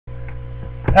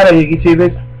Hello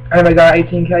YouTubers, Anime Guy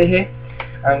 18K here.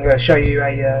 I'm going to show you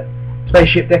a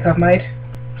spaceship deck I've made.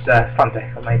 It's a fun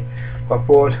deck I've made. Quite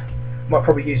bored. Might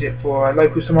probably use it for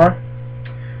locals tomorrow.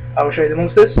 I will show you the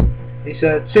monsters. It's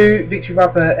two Victory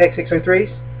Viper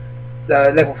XX03s,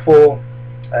 level 4,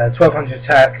 1200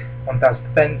 attack, 1000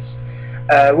 defense.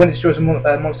 When it destroys a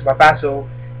monster by battle,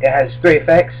 it has 3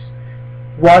 effects.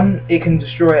 1, it can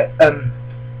destroy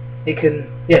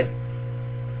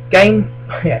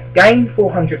gain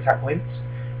 400 attack points.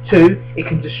 2, it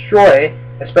can destroy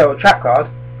a spell or trap card,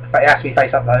 but it has to be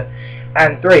face up though.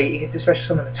 And 3, it can special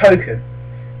summon a token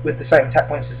with the same attack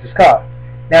points as this card.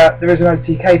 Now there is an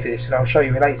OTK for this, and I'll show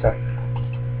you later.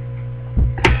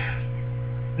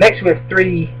 Next we have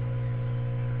three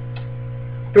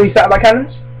satellite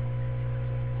cannons.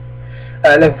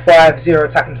 Level 5, 0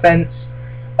 attack and defense.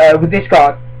 With this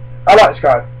card, I like this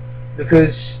card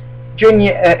because during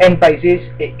your end phases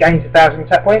it gains 1000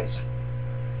 attack points,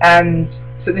 and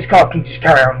so this card can just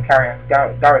carry on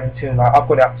going until, like, I've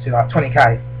got it up to like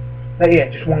 20k. But yeah,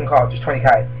 just one card, just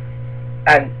 20k,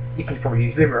 and you can probably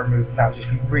use limit removal, and that would just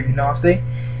be really nasty.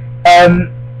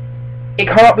 It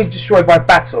can't be destroyed by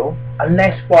battle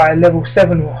unless by a level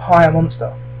 7 or higher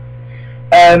monster.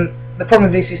 The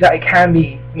problem with this is that it can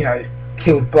be, you know,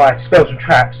 killed by spells and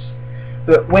traps,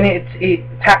 but when it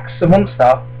attacks the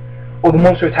monster, or the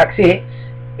monster attacks it,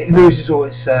 it loses all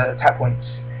its attack points.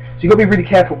 So you've got to be really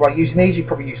careful by using these. You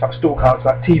probably use like stall cards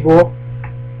like T-Raw.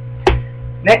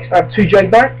 Next I have 2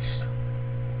 Jade Knights.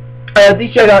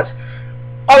 These Jade Knights,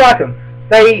 I like them.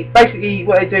 They basically,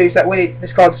 what they do is that when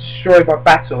this card's destroyed by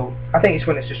battle, I think it's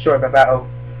when it's destroyed by battle,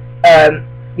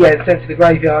 yeah, sent to the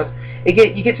graveyard, you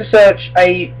get to search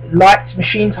a light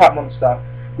machine type monster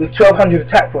with 1200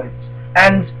 attack points.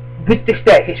 And with this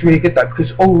deck it's really good though,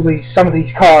 because some of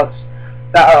these cards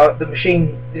that are the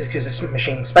machine, because it's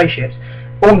machine spaceships,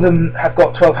 all of them have got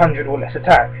 1200 or less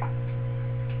attack.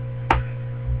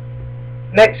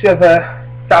 Next we have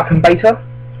Falcon Beta.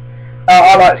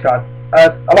 I like this card. I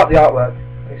like the artwork.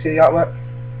 Can you see the artwork?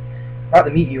 I like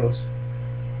the meteors.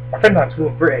 My friend likes to call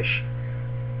British,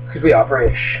 because we are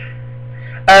British.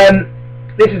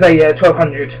 This is a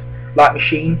 1200 light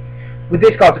machine. With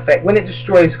this card's effect, when it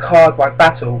destroys a card by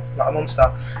battle, like a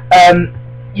monster,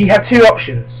 you have 2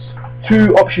 options.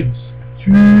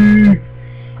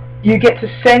 You get to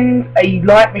send a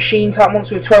light machine type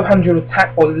monster with 1200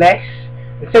 attack or less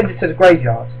and send it to the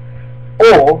graveyard,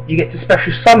 or you get to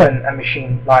special summon a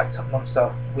machine light type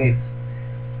monster with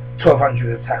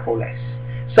 1200 attack or less.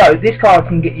 So this card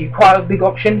can get you quite a big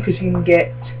option, because you can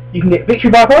get Victory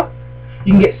Viper,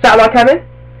 you can get Satellite Cannon,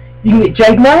 you can get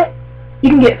Jade Knight, you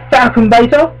can get Falcon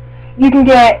Beta, you can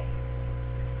get,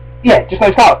 yeah, just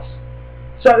those cards.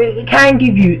 So it can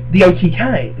give you the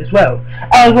OTK as well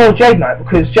Jade Knight,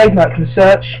 because Jade Knight can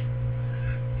search,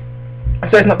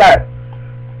 so it's not bad.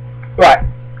 Right,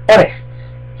 Honest,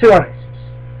 2 Honests.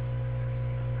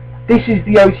 This is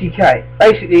the OTK.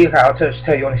 Basically, okay, I'll just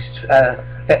tell you Honest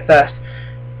effect first.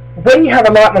 When you have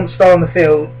a light monster on the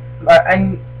field,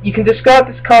 and you can discard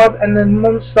this card, and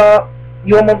the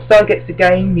your monster gets to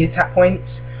gain the attack points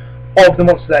of the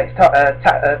monster that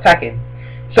it's attacking.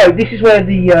 So this is where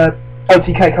the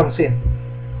OTK comes in.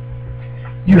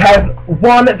 You have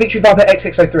 1 Victory Viper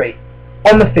XX03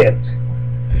 on the field.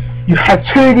 You have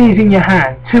 2 of these in your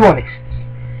hand, 2 Honests.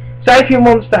 Say if your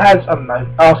monster has, I don't know,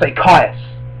 I'll say Caius,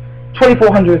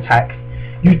 2400 attack.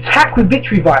 You attack with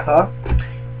Victory Viper,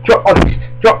 drop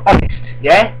Honest,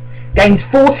 yeah? Gains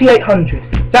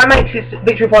 4800. That makes its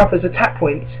Victory Viper's attack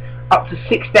points up to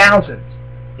 6000,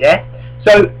 yeah?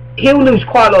 So he'll lose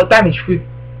quite a lot of damage with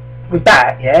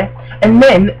that, yeah? And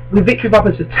then with Victory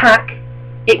Viper's attack,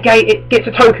 it gets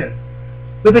a token.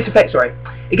 With this effect, sorry,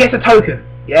 it gets a token,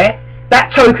 yeah?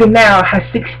 That token now has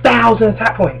 6000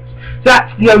 attack points. So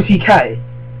that's the OTK.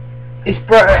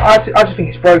 I just think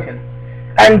it's broken.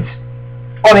 And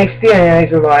Honest, the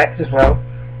NAs are right as well.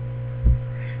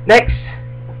 Next,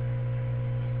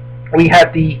 we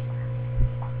have the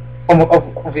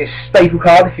obvious staple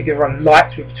card if you can run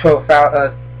lights with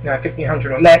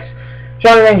 1500 or less.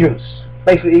 Shining Angels,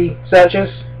 basically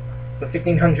searchers for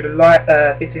 1500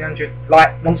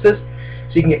 light monsters.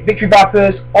 So you can get Victory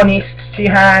Vipers, Honests to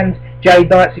your hand, Jade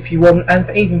Knights if you want, and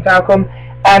even Falcon.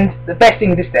 And the best thing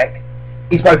with this deck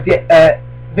is both the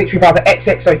Victory Viper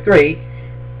XX03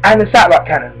 and the Satellite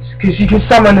Cannons, because you can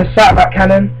summon a Satellite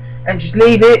Cannon and just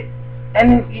leave it,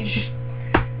 and you just,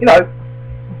 you know,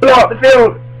 blow up the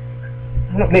field.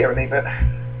 Not literally, but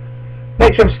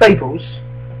next we have staples.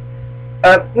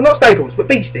 Well, not staples, but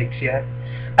beach sticks, yeah.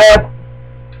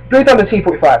 Blue Thunder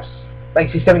T-45s,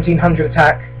 basically 1700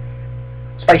 attack,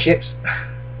 spaceships.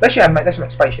 Let's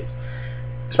make spaceships.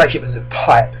 spaceship as a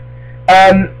type.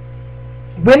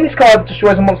 When this card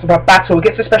destroys a monster by battle, it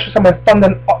gets a special summon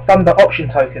Thunder option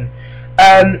token,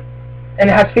 and it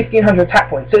has 1500 attack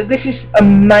points. So this is a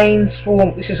main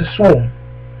swarm. This is a swarm.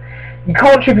 You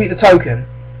can't tribute the token,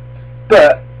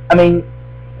 but I mean,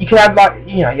 you can have, like,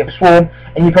 you have a swarm,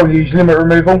 and you probably use limit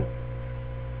removal,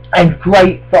 and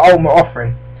great for ultimate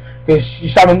offering, because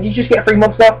you just get a free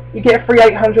monster, you get a free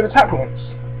 800 attack points.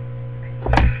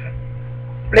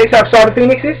 Let's have Side of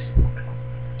Phoenixes.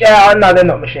 Yeah, I know they're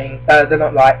not machine, they're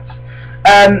not lights,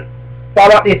 but I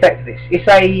like the effect of this. It's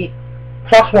a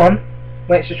 +1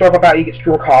 when it's destroyed by battle. You get to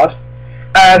draw a card.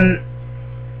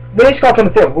 When this card's on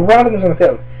the field, well, random's on the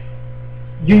field,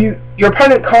 your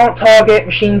opponent can't target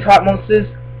machine type monsters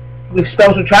with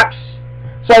spells or traps.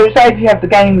 So say if you have the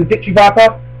game with Victory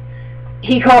Viper,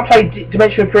 he can't play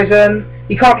Dimensional Prison,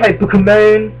 he can't play Book of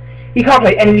Moon, he can't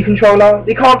play Enemy Controller,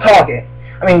 he can't target.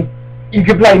 I mean, you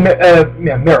could play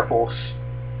Mirror Force.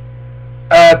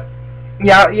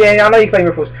 Yeah, I know you can play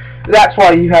Mirror Force. That's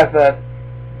why you have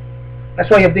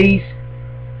these.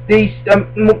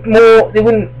 More, they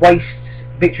wouldn't waste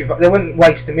Victory Viper. They wouldn't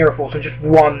waste the Mirror Force on just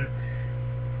one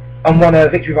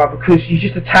Victory Viper, because you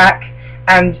just attack,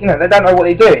 and they don't know what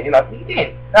they're doing. You're like, what are you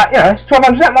doing? It's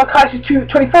 1200. My card is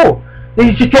 224. Then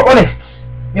you just drop Honest.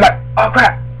 You're like, oh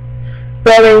crap.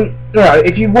 But I mean,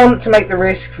 if you want to make the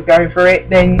risk for going for it,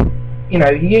 then you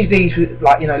use these with,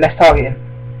 like, less targeting.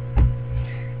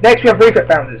 Next we have Reflect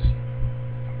Founders.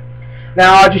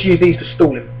 Now I just use these for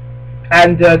stalling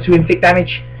and to inflict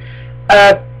damage.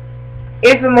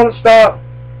 If the monster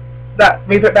that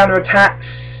Reflect Founder attacks,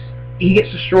 he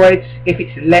gets destroyed if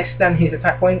it's less than his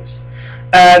attack points.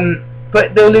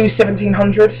 But they'll lose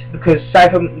 1700 because, say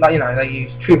if they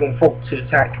use Tribal Fault to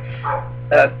attack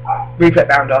Reflect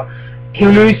Bounder,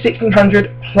 he'll lose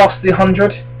 1600 plus the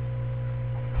 100.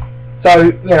 So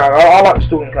I like the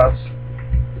stalling cards.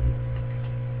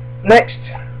 Next,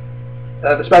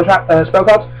 the spell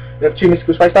cards. We have 2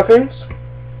 Mystical Space Typhoons,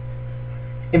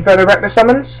 Inferno Reckless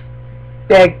Summons.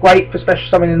 They're great for special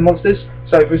summoning monsters.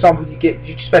 So for example,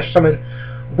 you special summon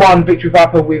 1 Victory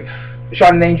Viper with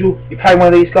Shining Angel. You play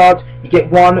one of these cards, you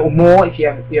get 1 or more. If you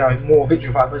have more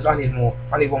Victory Vipers, I need more.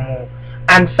 I need 1 more.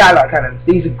 And Satellite Cannons.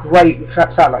 These are great with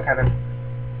Satellite Cannon.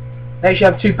 Next you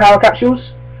have 2 Power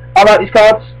Capsules. I like these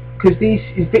cards because these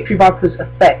is Victory Viper's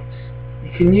effect.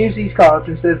 You can use these cards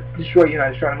instead of destroying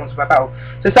a monster by battle.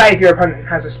 So say if your opponent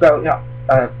has a spell,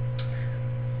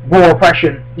 War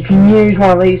Oppression, you can use one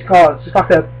of these cards. It's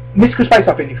like a Mystical Space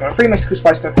Typhoon. You can a 3 Mystical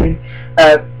Space Typhoon,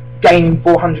 gaining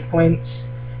 400 points.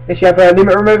 Next you have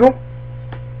Limit Removal,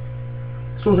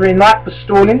 Sorcery in Light for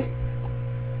stalling,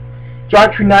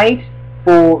 Giant Grenade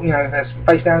for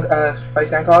face down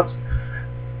cards,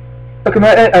 Book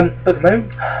of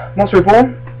Moon, Monster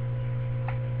Reborn,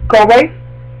 Cold Wave,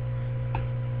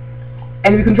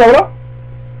 Enemy Controller,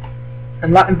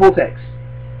 and Lightning Vortex.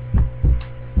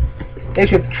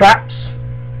 Next we have the Traps.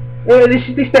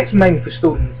 This deck's mainly for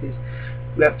stalling.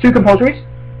 We have 2 Compulsories,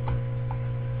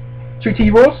 2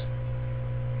 T-Roars,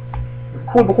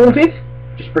 Call the Haunted,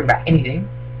 just bring back anything,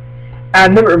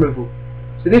 and Limit Removal.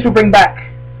 So this will bring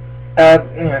back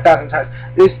 1,000 attacks.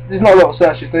 There's not a lot of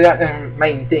searches. The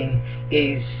main thing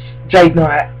is Jade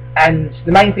Knight, and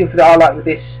the main thing that I like with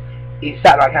this is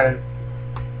Satellite Cannon.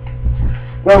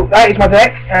 Well, that is my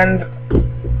deck, and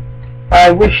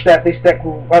I wish that this deck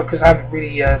will, because I haven't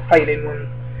really played anyone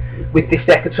with this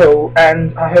deck at all,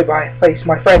 and I hope I face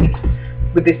my friend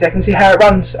with this deck and see how it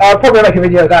runs. I'll probably make a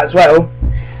video of that as well.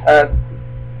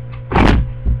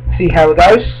 See how it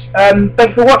goes.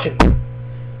 Thanks for watching.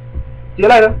 See you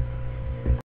later.